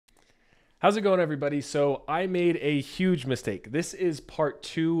How's it going, everybody? So I made a huge mistake. This is part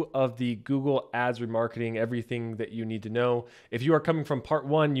 2 of the Google Ads Remarketing, everything that you need to know. If you are coming from part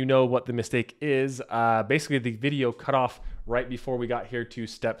 1, you know what the mistake is. Basically, the video cut off right before we got here to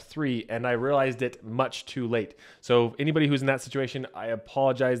step 3, and I realized it much too late. So anybody who's in that situation, I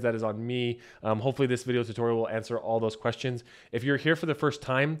apologize. That is on me. Hopefully this video tutorial will answer all those questions. If you're here for the first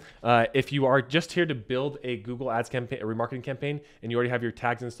time, if you are just here to build a Google Ads campaign, a remarketing campaign, and you already have your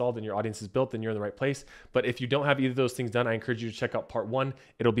tags installed and your audience is built, then you're in the right place. But if you don't have either of those things done, I encourage you to check out part 1.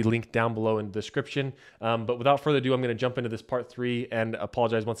 It'll be linked down below in the description. But without further ado, I'm going to jump into this part 3 and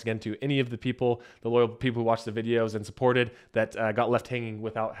apologize once again to any of the people, the loyal people who watched the videos and supported, that got left hanging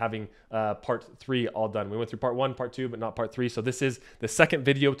without having part 3 all done. We went through part 1, part 2, but not part 3. So this is the second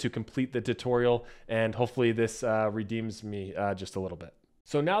video to complete the tutorial, and hopefully this redeems me just a little bit.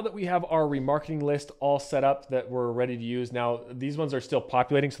 So now that we have our remarketing list all set up that we're ready to use, now these ones are still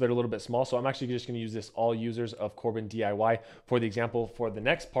populating, so they're a little bit small. So I'm actually just going to use this all users of Corbin DIY for the example for the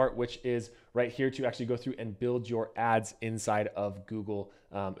next part, which is right here to actually go through and build your ads inside of Google,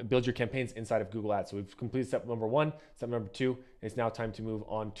 build your campaigns inside of Google Ads. So we've completed step number 1, step number 2. It's now time to move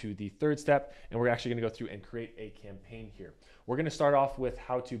on to the third step, and we're actually going to go through and create a campaign here. We're going to start off with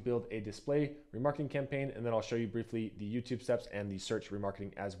how to build a display remarketing campaign, and then I'll show you briefly the YouTube steps and the search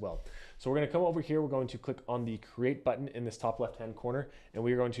remarketing as well. So we're going to come over here. We're going to click on the create button in this top left-hand corner, and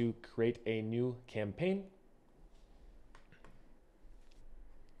we are going to create a new campaign.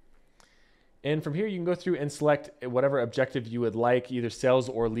 And from here, you can go through and select whatever objective you would like. Either sales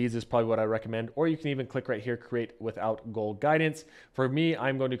or leads is probably what I recommend, or you can even click right here, create without goal guidance. For me,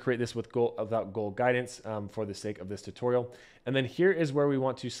 I'm going to create this without goal guidance for the sake of this tutorial. And then here is where we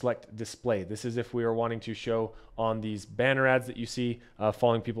want to select display. This is if we are wanting to show on these banner ads that you see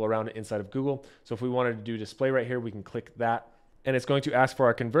following people around inside of Google. So if we wanted to do display right here, we can click that. And it's going to ask for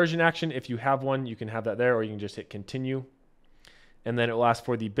our conversion action. If you have one, you can have that there, or you can just hit continue. And then it will ask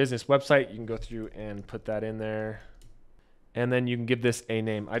for the business website. You can go through and put that in there. And then you can give this a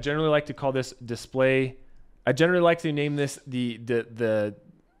name. I generally like to call this display. I generally like to name this the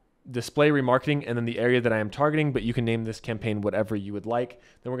display remarketing and then the area that I am targeting, but you can name this campaign whatever you would like.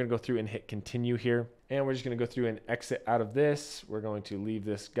 Then we're going to go through and hit continue here. And we're just going to go through and exit out of this. We're going to leave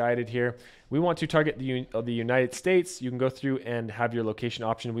this guided here. We want to target the United States. You can go through and have your location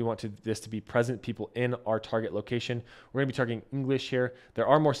option. We want this to be present people in our target location. We're going to be targeting English here. There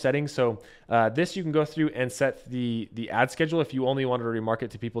are more settings. So this you can go through and set the ad schedule. If you only wanted to remarket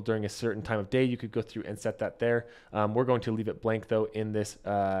to people during a certain time of day, you could go through and set that there. We're going to leave it blank though in this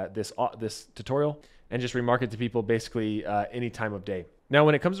tutorial, and just remarket to people basically any time of day. Now,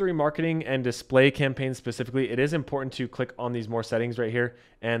 when it comes to remarketing and display campaigns specifically, it is important to click on these more settings right here,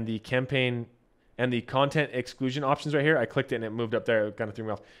 and the campaign and the content exclusion options right here. I clicked it and it moved up there. It kind of threw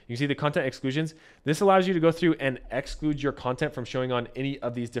me off. You can see the content exclusions. This allows you to go through and exclude your content from showing on any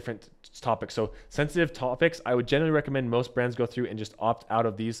of these different topics. So sensitive topics, I would generally recommend most brands go through and just opt out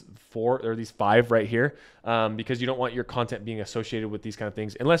of these 4 or these 5 right here, because you don't want your content being associated with these kind of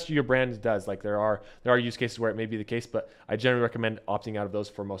things, unless your brand does. Like there are use cases where it may be the case, but I generally recommend opting out of those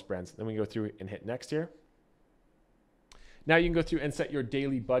for most brands. Then we can go through and hit next here. Now you can go through and set your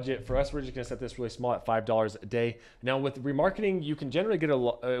daily budget. For us, we're just going to set this really small at $5 a day. Now with remarketing, you can generally get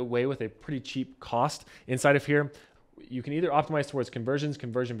away with a pretty cheap cost inside of here. You can either optimize towards conversions,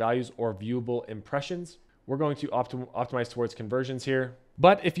 conversion values, or viewable impressions. We're going to optimize towards conversions here.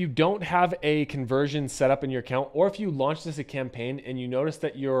 But if you don't have a conversion set up in your account, or if you launch this as a campaign and you notice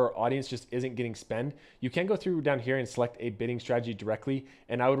that your audience just isn't getting spend, you can go through down here and select a bidding strategy directly.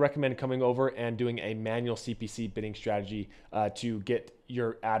 And I would recommend coming over and doing a manual CPC bidding strategy to get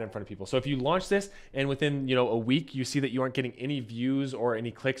your ad in front of people. So if you launch this and within a week you see that you aren't getting any views or any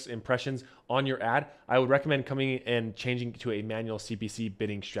clicks, impressions on your ad, I would recommend coming and changing to a manual CPC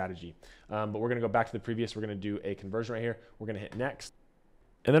bidding strategy. But we're going to go back to the previous. We're going to do a conversion right here. We're going to hit next.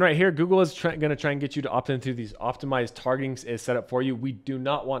 And then right here, Google is going to try and get you to opt into these optimized targeting is set up for you. We do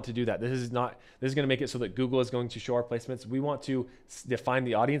not want to do that. This is going to make it so that Google is going to show our placements. We want to define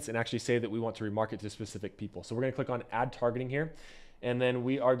the audience and actually say that we want to remarket to specific people. So we're going to click on add targeting here. And then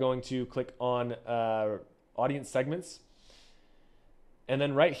we are going to click on audience segments. And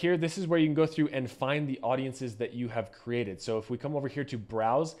then right here, this is where you can go through and find the audiences that you have created. So if we come over here to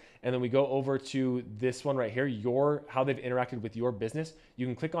browse, and then we go over to this one right here, how they've interacted with your business, you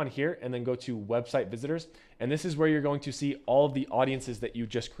can click on here and then go to website visitors. And this is where you're going to see all of the audiences that you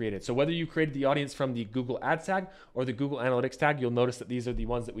just created. So whether you created the audience from the Google Ads tag or the Google Analytics tag, you'll notice that these are the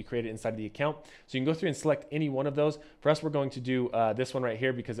ones that we created inside of the account. So you can go through and select any one of those. For us, we're going to do this one right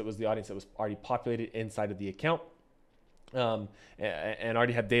here because it was the audience that was already populated inside of the account. and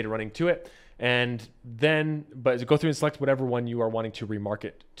already have data running to it. And then, but go through and select whatever one you are wanting to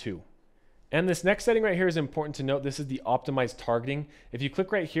remarket to. And this next setting right here is important to note. This is the optimized targeting. If you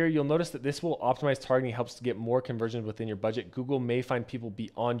click right here, you'll notice that this will optimize targeting, helps to get more conversions within your budget. Google may find people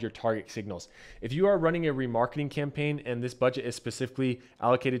beyond your target signals. If you are running a remarketing campaign and this budget is specifically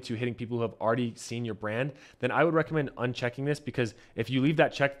allocated to hitting people who have already seen your brand, then I would recommend unchecking this, because if you leave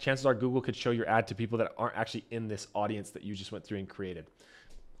that checked, chances are Google could show your ad to people that aren't actually in this audience that you just went through and created.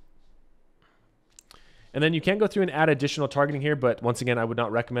 And then you can go through and add additional targeting here, but once again, I would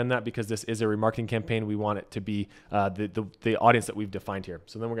not recommend that because this is a remarketing campaign. We want it to be the audience that we've defined here.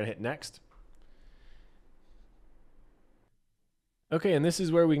 So then we're gonna hit next. Okay, and this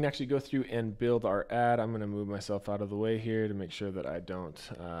is where we can actually go through and build our ad. I'm gonna move myself out of the way here to make sure that I don't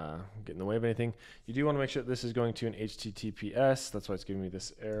get in the way of anything. You do wanna make sure that this is going to an HTTPS. That's why it's giving me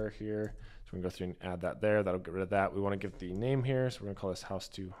this error here. So we're gonna go through and add that there. That'll get rid of that. We wanna give the name here. So we're gonna call this House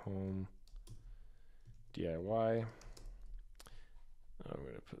to Home DIY. I'm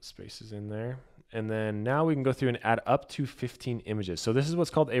going to put spaces in there. And then now we can go through and add up to 15 images. So this is what's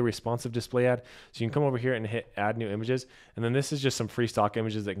called a responsive display ad. So you can come over here and hit add new images. And then this is just some free stock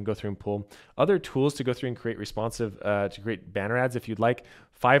images that can go through and pull. Other tools to go through and create responsive, to create banner ads if you'd like.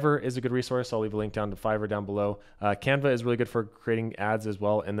 Fiverr is a good resource. I'll leave a link down to Fiverr down below. Canva is really good for creating ads as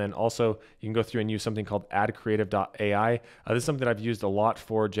well. And then also you can go through and use something called adcreative.ai. This is something that I've used a lot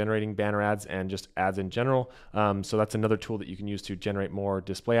for generating banner ads and just ads in general. So that's another tool that you can use to generate more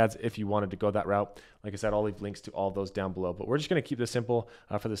display ads if you wanted to go that route. Like I said, I'll leave links to all of those down below, but we're just going to keep this simple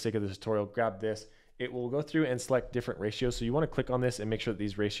for the sake of this tutorial. Grab this. It will go through and select different ratios. So you want to click on this and make sure that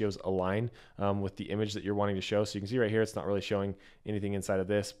these ratios align with the image that you're wanting to show. So you can see right here, it's not really showing anything inside of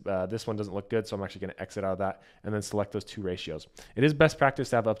this. This one doesn't look good, so I'm actually going to exit out of that and then select those two ratios. It is best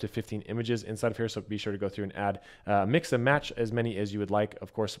practice to have up to 15 images inside of here, so be sure to go through and add, mix and match as many as you would like.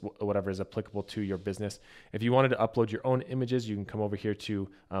 Of course, whatever is applicable to your business. If you wanted to upload your own images, you can come over here to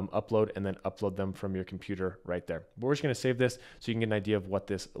upload and then upload them from your computer right there. But we're just going to save this so you can get an idea of what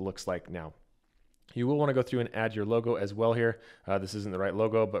this looks like now. You will want to go through and add your logo as well here. This isn't the right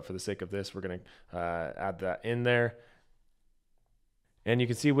logo, but for the sake of this, we're going to add that in there. And you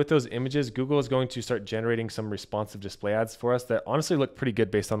can see with those images, Google is going to start generating some responsive display ads for us that honestly look pretty good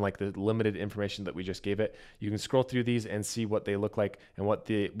based on like the limited information that we just gave it. You can scroll through these and see what they look like and what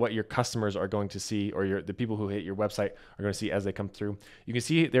your customers are going to see, or the people who hit your website are going to see as they come through. You can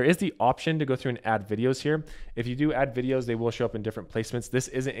see there is the option to go through and add videos here. If you do add videos, they will show up in different placements. This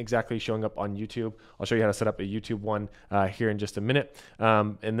isn't exactly showing up on YouTube. I'll show you how to set up a YouTube one here in just a minute.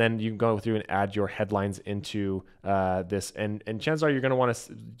 And then you can go through and add your headlines into this. And chances are you're going to want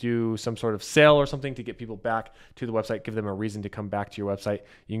to do some sort of sale or something to get people back to the website, give them a reason to come back to your website.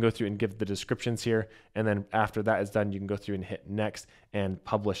 You can go through and give the descriptions here. And then after that is done, you can go through and hit next and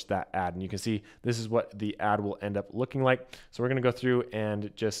publish that ad. And you can see this is what the ad will end up looking like. So we're going to go through and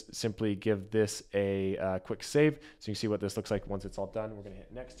just simply give this a quick save. So you can see what this looks like once it's all done. We're going to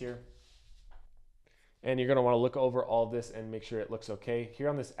hit next here. And you're going to want to look over all this and make sure it looks okay. Here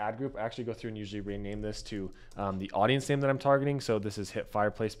on this ad group, I actually go through and usually rename this to the audience name that I'm targeting. So this is hit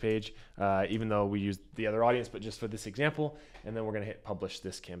fireplace page, even though we use the other audience, but just for this example. And then we're going to hit publish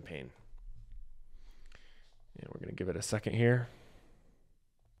this campaign. And we're going to give it a second here.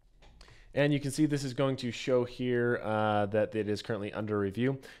 And you can see this is going to show here that it is currently under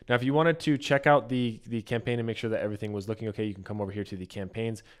review. Now, if you wanted to check out the campaign and make sure that everything was looking okay, you can come over here to the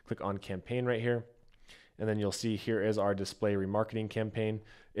campaigns, click on campaign right here. And then you'll see here is our display remarketing campaign.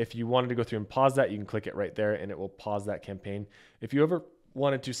 If you wanted to go through and pause that, you can click it right there and it will pause that campaign. If you ever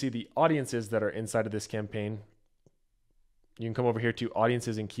wanted to see the audiences that are inside of this campaign, you can come over here to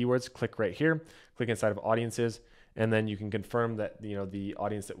audiences and keywords, click right here, click inside of audiences, and then you can confirm that the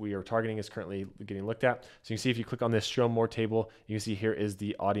audience that we are targeting is currently getting looked at. So you can see if you click on this show more table, you can see here is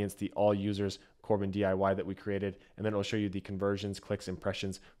the audience, the all users Corbin DIY that we created, and then it'll show you the conversions, clicks,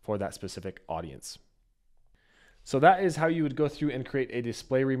 impressions for that specific audience. So that is how you would go through and create a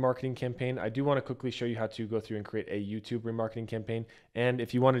display remarketing campaign. I do want to quickly show you how to go through and create a YouTube remarketing campaign. And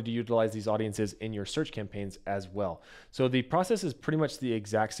if you wanted to utilize these audiences in your search campaigns as well. So the process is pretty much the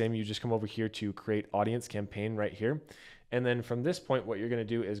exact same. You just come over here to create audience campaign right here. And then from this point, what you're going to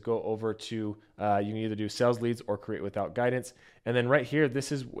do is go over to, you can either do sales leads or create without guidance. And then right here,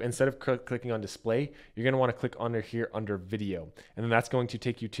 this is, instead of clicking on display, you're going to want to click under here under video. And then that's going to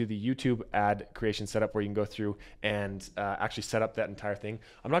take you to the YouTube ad creation setup where you can go through and actually set up that entire thing.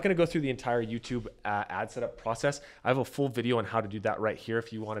 I'm not going to go through the entire YouTube ad setup process. I have a full video on how to do that right here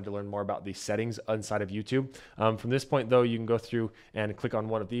if you wanted to learn more about the settings inside of YouTube. From this point though, you can go through and click on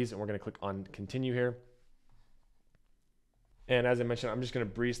one of these and we're going to click on continue here. And as I mentioned, I'm just going to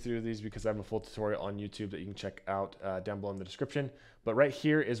breeze through these because I have a full tutorial on YouTube that you can check out down below in the description. But right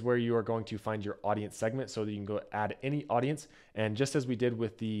here is where you are going to find your audience segment so that you can go add any audience. And just as we did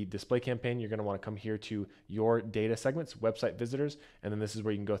with the display campaign, you're going to want to come here to your data segments, website visitors, and then this is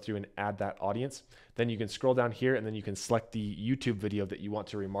where you can go through and add that audience. Then you can scroll down here and then you can select the YouTube video that you want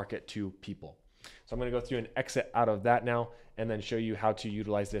to remarket to people. So I'm going to go through and exit out of that now and then show you how to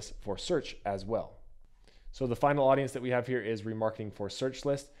utilize this for search as well. So the final audience that we have here is remarketing for search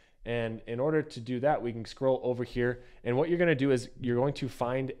list. And in order to do that, we can scroll over here. And what you're going to do is you're going to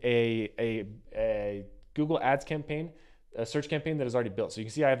find a Google Ads campaign, a search campaign that is already built. So you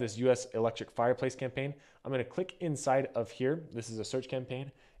can see I have this US electric fireplace campaign. I'm going to click inside of here. This is a search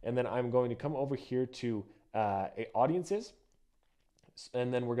campaign. And then I'm going to come over here to audiences.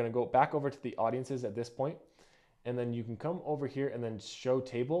 And then we're going to go back over to the audiences at this point. And then you can come over here and then show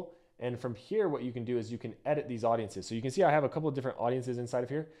table. And from here, what you can do is you can edit these audiences. So you can see I have a couple of different audiences inside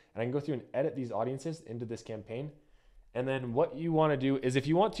of here, and I can go through and edit these audiences into this campaign. And then what you want to do is if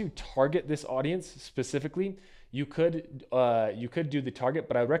you want to target this audience specifically, you could do the target,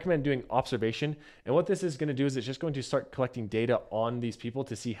 but I recommend doing observation. And what this is going to do is it's just going to start collecting data on these people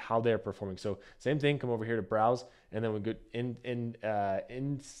to see how they're performing. So same thing, come over here to browse, and then we go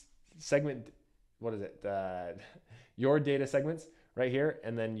in segment, what is it? Your data segments right here,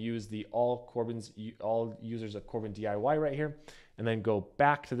 and then use the all users of Corbin DIY right here, and then go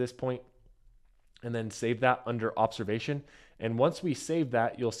back to this point and then save that under observation. And once we save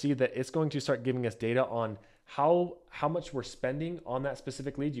that, you'll see that it's going to start giving us data on how much we're spending on that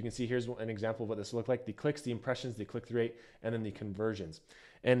specific lead. You can see here's an example of what this will look like: the clicks, the impressions, the click-through rate, and then the conversions.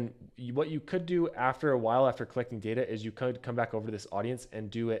 And what you could do after a while, after collecting data, is you could come back over to this audience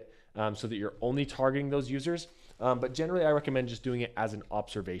and do it so that you're only targeting those users. But generally, I recommend just doing it as an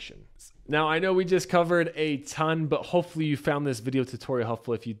observation. Now, I know we just covered a ton, but hopefully you found this video tutorial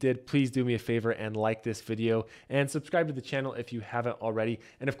helpful. If you did, please do me a favor and like this video and subscribe to the channel if you haven't already.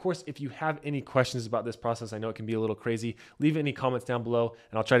 And of course, if you have any questions about this process, I know it can be a little crazy, leave any comments down below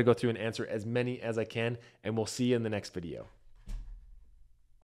and I'll try to go through and answer as many as I can. And we'll see you in the next video.